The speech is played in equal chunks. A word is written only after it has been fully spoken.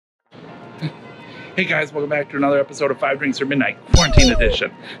Hey guys, welcome back to another episode of 5 Drinks or Midnight, Quarantine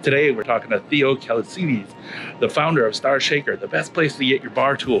Edition. Today we're talking to Theo Kaisidis, the founder of Starshaker, the best place to get your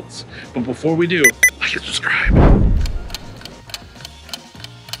bar tools. But before we do, like and subscribe.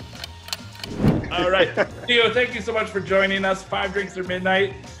 All right, Theo, thank you so much for joining us. 5 Drinks or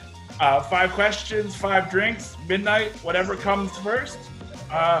Midnight, 5 questions, 5 drinks, midnight, whatever comes first.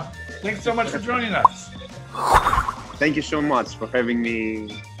 Thanks so much for joining us. Thank you so much for having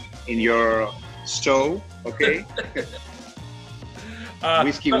me in your show, okay?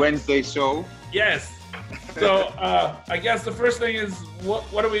 Whiskey Wednesday show. Yes. So I guess the first thing is,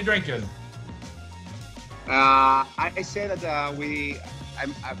 what are we drinking? I said that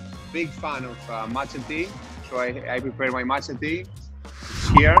I'm a big fan of matcha tea, so I prepare my matcha tea. It's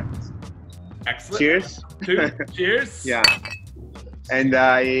here. Excellent. Cheers. Cheers. Yeah. And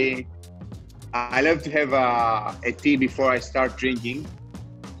I love to have a tea before I start drinking.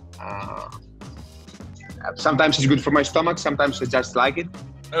 Sometimes it's good for my stomach, sometimes I just like it.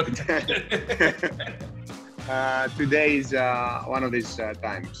 Okay. Today is one of these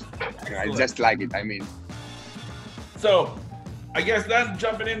times. I just like it, I mean. So, I guess then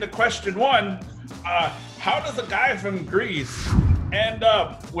jumping into question 1, how does a guy from Greece end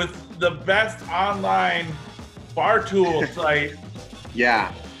up with the best online bar tool site?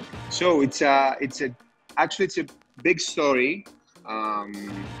 Yeah, so actually it's a big story,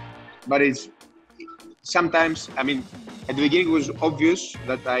 but it's sometimes, I mean, at the beginning it was obvious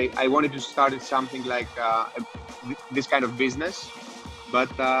that I wanted to start something like this kind of business, but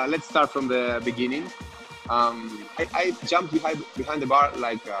let's start from the beginning. I jumped behind the bar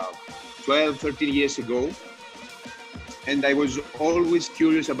like 12, 13 years ago, and I was always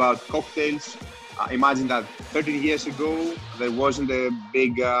curious about cocktails. Imagine that 13 years ago, there wasn't a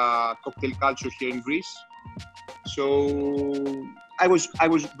big cocktail culture here in Greece. So I was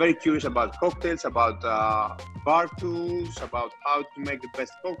very curious about cocktails, about bar tools, about how to make the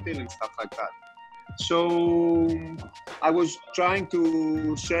best cocktail and stuff like that. So I was trying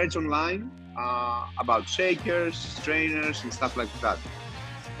to search online about shakers, strainers, and stuff like that.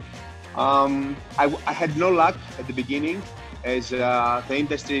 I had no luck at the beginning, as the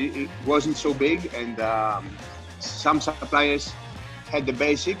industry wasn't so big, and some suppliers had the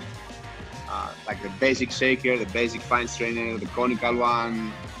basic, like the basic shaker, the basic fine strainer, the conical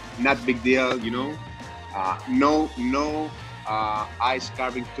one, not big deal, you know. No ice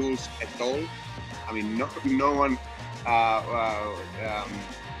carving tools at all. I mean, no one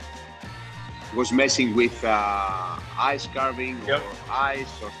was messing with ice carving or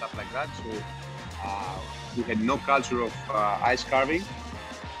ice or stuff like that. So we had no culture of ice carving,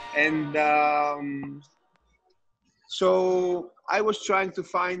 and so I was trying to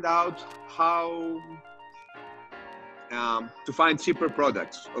find out how to find cheaper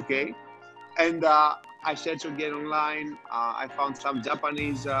products, okay? And I searched again online. I found some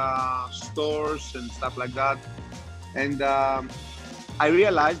Japanese stores and stuff like that, and I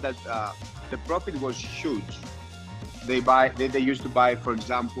realized that the profit was huge. They used to buy, for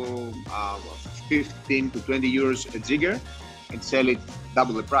example, 15 to 20 euros a jigger and sell it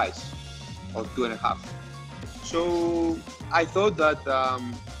double the price, or 2.5. So I thought that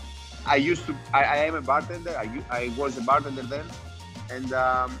I am a bartender. I was a bartender then, and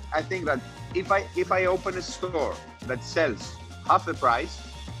I think that if I open a store that sells half the price,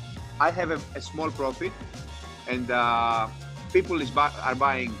 I have a small profit, and people are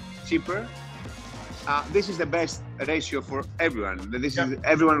buying cheaper. This is the best ratio for everyone.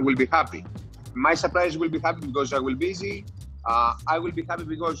 Everyone will be happy. My suppliers will be happy because I will be busy. I will be happy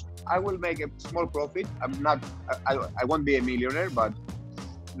because I will make a small profit. I won't be a millionaire, but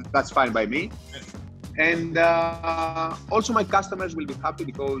that's fine by me. And also my customers will be happy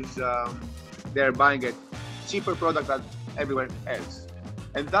because they're buying a cheaper product than everywhere else.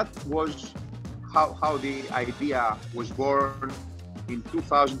 And that was how the idea was born in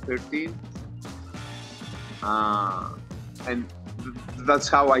 2013. And that's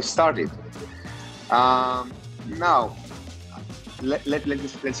how I started. Now,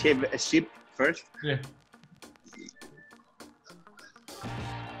 let's have a sip first. Yeah.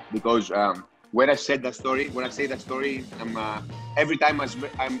 Because when I say that story, every time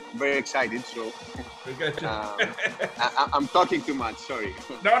I'm very excited. So I'm talking too much. Sorry.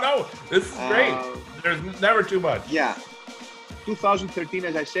 No, this is great. There's never too much. Yeah, 2013,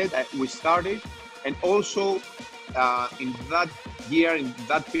 as I said, we started, and also in that year, in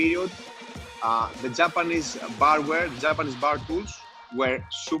that period, the Japanese barware, the Japanese bar tools were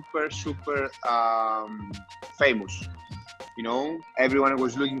super famous. You know, everyone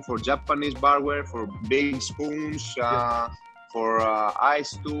was looking for Japanese barware, for big spoons, for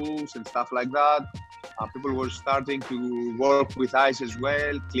ice tools and stuff like that. People were starting to work with ice as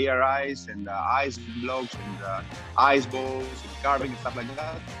well, clear ice and ice blocks and ice balls and carving and stuff like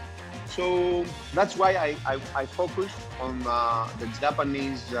that. So that's why I focused on the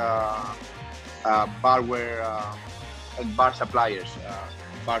Japanese barware and bar suppliers,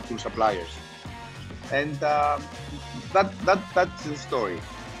 bar tool suppliers. And that's the story,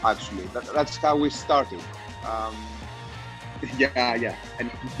 actually. That's how we started. Yeah.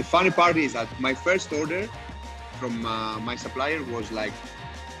 And the funny part is that my first order from my supplier was like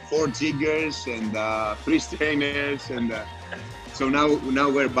 4 jiggers and 3 strainers, and so now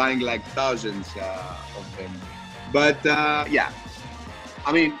we're buying like thousands of them. But yeah,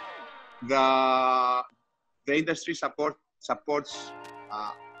 I mean the industry supports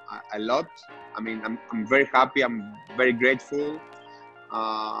a lot. I mean, I'm very happy. I'm very grateful.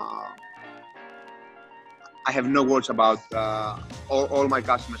 I have no words about all my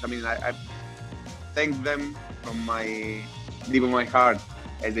customers. I mean, I thank them from my deep of my heart,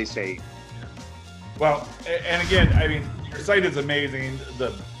 as they say. Well, and again, I mean, your site is amazing.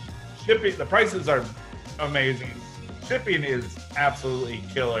 The shipping, the prices are amazing. Shipping is absolutely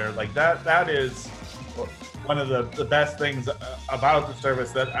killer. Like that is one of the best things about the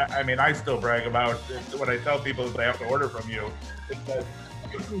service that I mean, I still brag about when I tell people that they have to order from you. It's that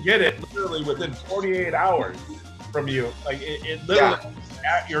you can get it literally within 48 hours from you. Like it literally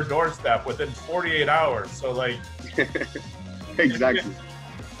at your doorstep within 48 hours. So like, exactly.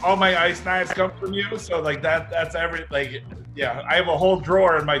 All my ice knives come from you. So like that's every, like, yeah, I have a whole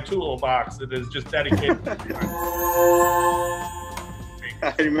drawer in my toolbox that is just dedicated to you.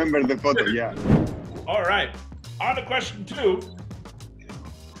 I remember the photo, yeah. All right, on to question 2.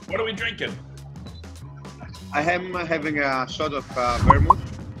 What are we drinking? I am having a shot of vermouth.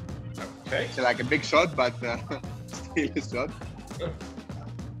 Okay. It's like a big shot, but still a shot.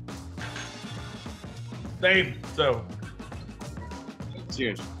 Same, so.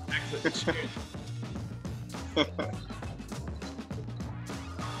 Cheers. Excellent.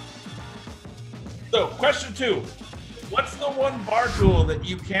 So, question 2. What's the one bar tool that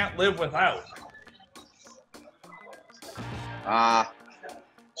you can't live without?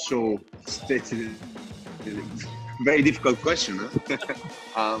 So it's a very difficult question.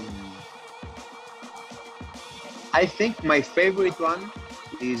 Huh? I think my favorite one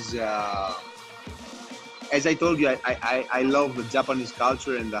is, as I told you, I love the Japanese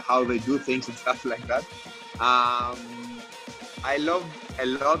culture and how they do things and stuff like that. I love a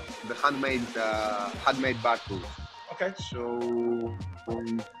lot the handmade bar tools. Okay. So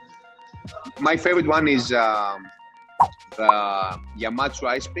my favorite one is the YAMACHU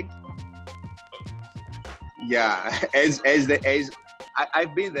ice pick. Yeah,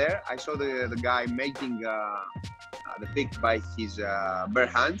 I've been there. I saw the guy making the pick by his bare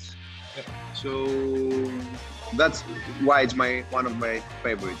hands. Yep. So that's why it's one of my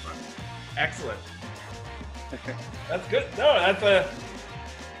favorite ones. Excellent. That's good. No,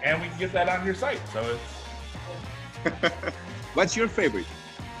 and we can get that on your site. So it's. What's your favorite?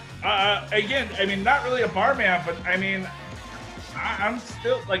 Again, I mean, not really a barman, but I mean, I'm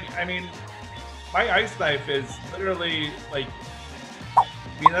still like, I mean, my ice knife is literally like, I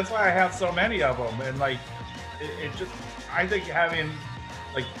mean, that's why I have so many of them. And like, it just, I think having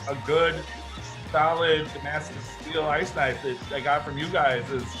like a good, solid Damascus steel ice knife that I got from you guys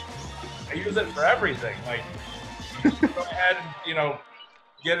is, I use it for everything. Like, go ahead and, you know,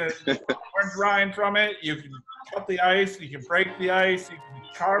 get an orange rind from it. You can cut the ice, you can break the ice, you can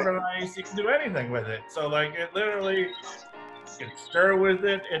carve an ice, you can do anything with it. So like it literally, you can stir with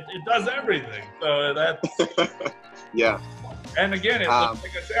it. It does everything. So that's yeah. And again, it looks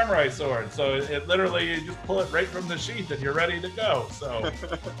like a samurai sword. So it literally, you just pull it right from the sheath and you're ready to go. So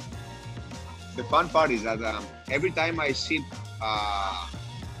the fun part is that every time I ship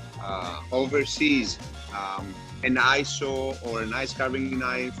overseas an ice saw or an ice carving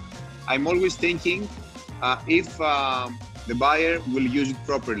knife, I'm always thinking if the buyer will use it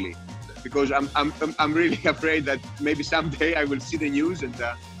properly, because I'm really afraid that maybe someday I will see the news and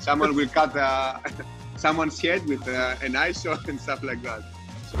someone will cut someone's head with an ice saw and stuff like that.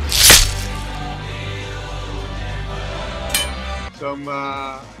 So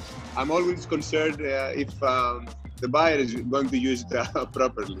I'm always concerned if the buyer is going to use it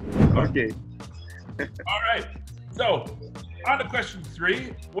properly. Okay. All right. So, on to question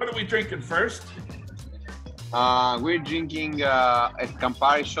 3. What are we drinking first? We're drinking a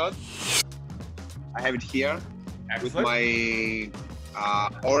Campari shot. I have it here. Excellent. With my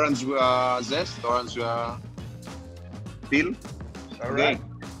orange zest, orange peel. All right.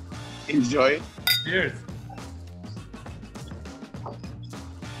 Enjoy. Cheers.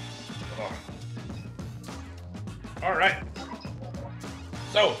 Oh. All right.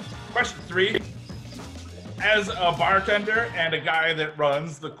 So, question 3. As a bartender and a guy that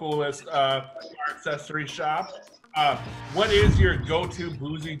runs the coolest bar accessory shop, what is your go-to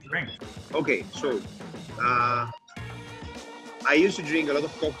boozy drink? Okay, so I used to drink a lot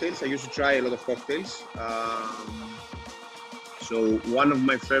of cocktails. I used to try a lot of cocktails. So one of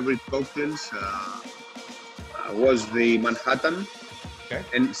my favorite cocktails was the Manhattan, Okay.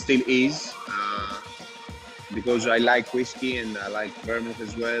 and still is, because I like whiskey and I like vermouth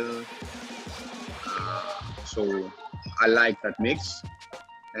as well. So I like that mix.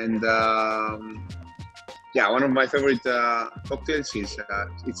 And yeah, one of my favorite cocktails is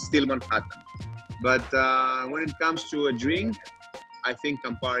it's still Manhattan. But when it comes to a drink, I think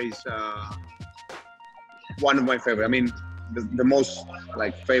Campari is one of my favorite. I mean, the most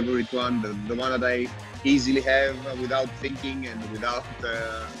like favorite one, the one that I easily have without thinking and without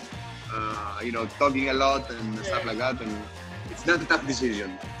you know, talking a lot and stuff like that. And it's not a tough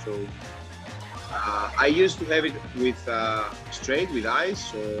decision. So I used to have it with straight with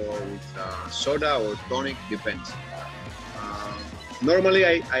ice or with soda or tonic, depends. Normally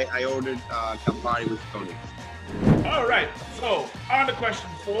I ordered Campari with tonic. All right, so on to question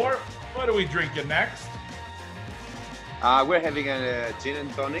 4. What are we drinking next? We're having a gin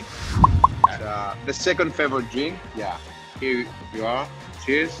and tonic. The second favorite drink. Yeah, here you are.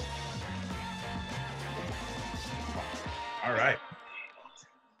 Cheers. All right.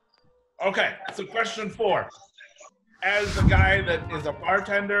 Okay, so question 4. As a guy that is a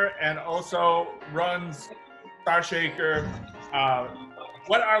bartender and also runs Starshaker,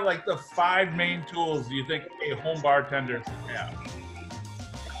 what are like the 5 main tools you think a home bartender should have?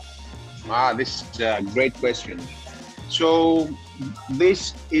 This is a great question. So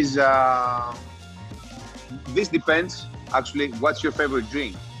this is this depends actually. What's your favorite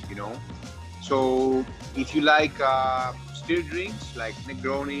drink? You know, so if you like stir drinks like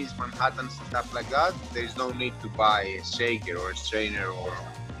Negronis, Manhattans, stuff like that, there is no need to buy a shaker or a strainer or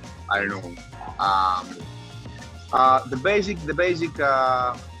I don't know. The basic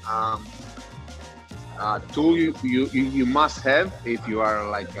tool you must have if you are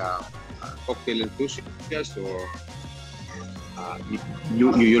like a cocktail enthusiast or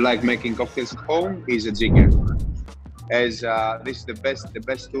you like making cocktails at home is a jigger. As this is the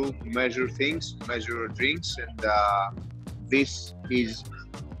best tool to measure things, to measure drinks, and this is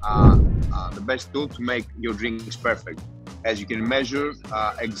the best tool to make your drinks perfect. As you can measure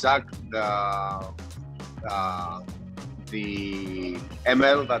exact the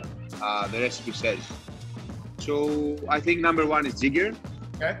ml that the recipe says. So I think number 1 is jigger,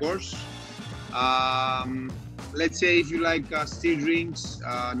 Okay. of course. Let's say if you like stir drinks,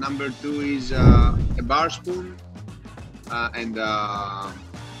 number 2 is a Barspoon and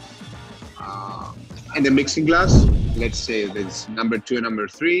a mixing glass. Let's say that's number 2 and number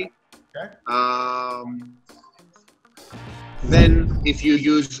 3. Okay. Then if you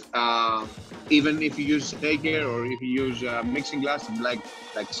use even if you use shaker or if you use mixing glass, like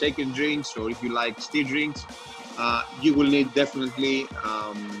shaken drinks, or if you like stir drinks, you will need definitely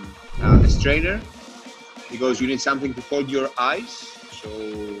a strainer, because you need something to hold your ice. So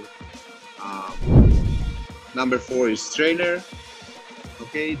number 4 is strainer.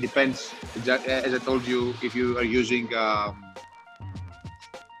 Okay, depends. As I told you, if you are using a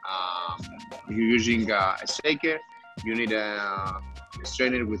shaker, you need a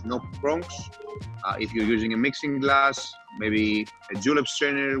strainer with no prongs. If you're using a mixing glass, maybe a julep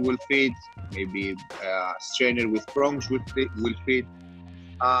strainer will fit. Maybe a strainer with prongs will fit.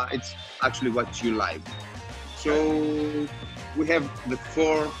 It's actually what you like. So we have the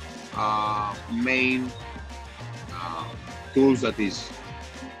 4 main tools. That is,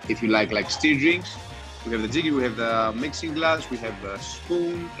 if you like stir drinks, we have the jigger, we have the mixing glass, we have the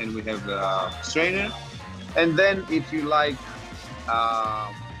spoon, and we have the strainer. And then if you like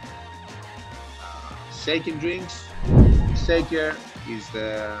shaken drinks, shaker is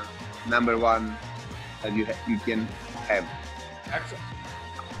the number 1 that you can have. Excellent.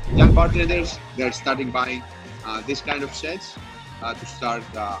 Young bartenders, they're starting buying this kind of sets to start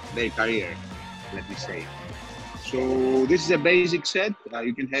their career, let me say. So this is a basic set.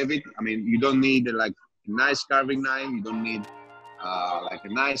 You can have it. I mean, you don't need like a nice carving knife. You don't need like a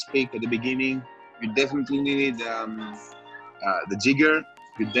nice pick at the beginning. You definitely need the jigger.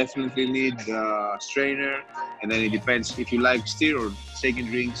 You definitely need the strainer. And then it depends if you like stir or shaken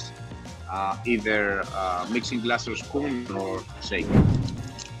drinks, either mixing glass or spoon or shaker.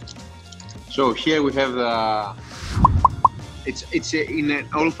 So here we have the, it's in an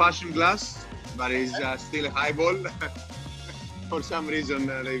old-fashioned glass, but it's still a highball. For some reason,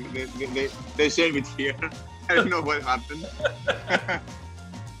 they serve it here. I don't know what happened.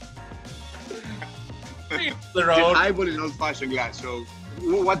 Their own. Highball is an old-fashioned glass, so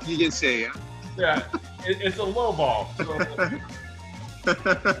what you can say, huh? Yeah, it's a low ball. So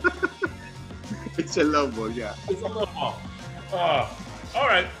it's a low ball, yeah. it's a low ball. All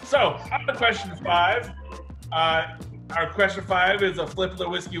right, so on to question 5. Our question 5 is a flip of the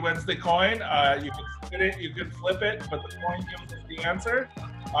Whiskey Wednesday coin. You can spin it, you can flip it, but the coin gives us the answer.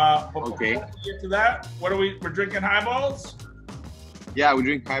 Before we get to that, what are we're drinking highballs? Yeah, we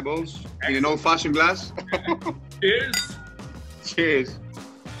drink highballs in an old-fashioned glass. Cheers. Cheers.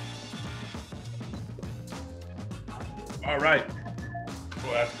 All right.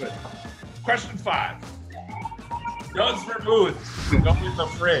 Oh, that's good. Question 5. Does vermouth go in the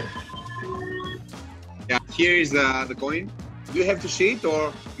fridge? Yeah, here is the coin. Do you have to see it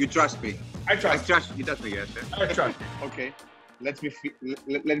or you trust me? I trust you. Trust me, yes. I trust you. Okay. Let me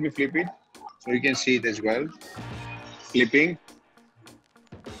flip it so you can see it as well. Flipping.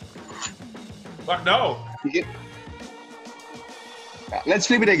 But no. Let's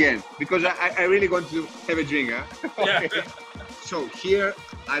flip it again because I really want to have a drink. Huh? Okay. Yeah. So here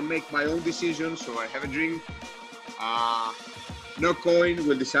I make my own decision. So I have a drink. No coin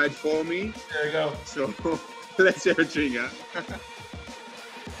will decide for me. There you go. So let's have a drink. Huh?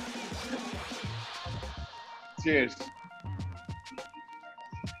 Cheers.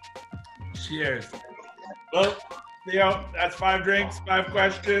 Cheers. Well, Theo, that's 5 drinks, 5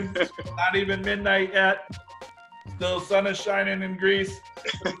 questions. Not even midnight yet. Still sun is shining in Greece,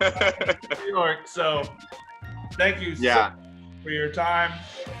 New York. So thank you so much for your time.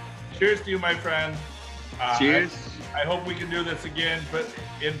 Cheers to you, my friend. Cheers. I hope we can do this again, but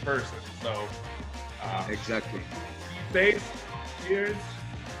in person. So exactly. Be safe. Cheers.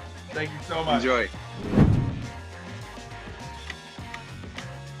 Thank you so much. Enjoy.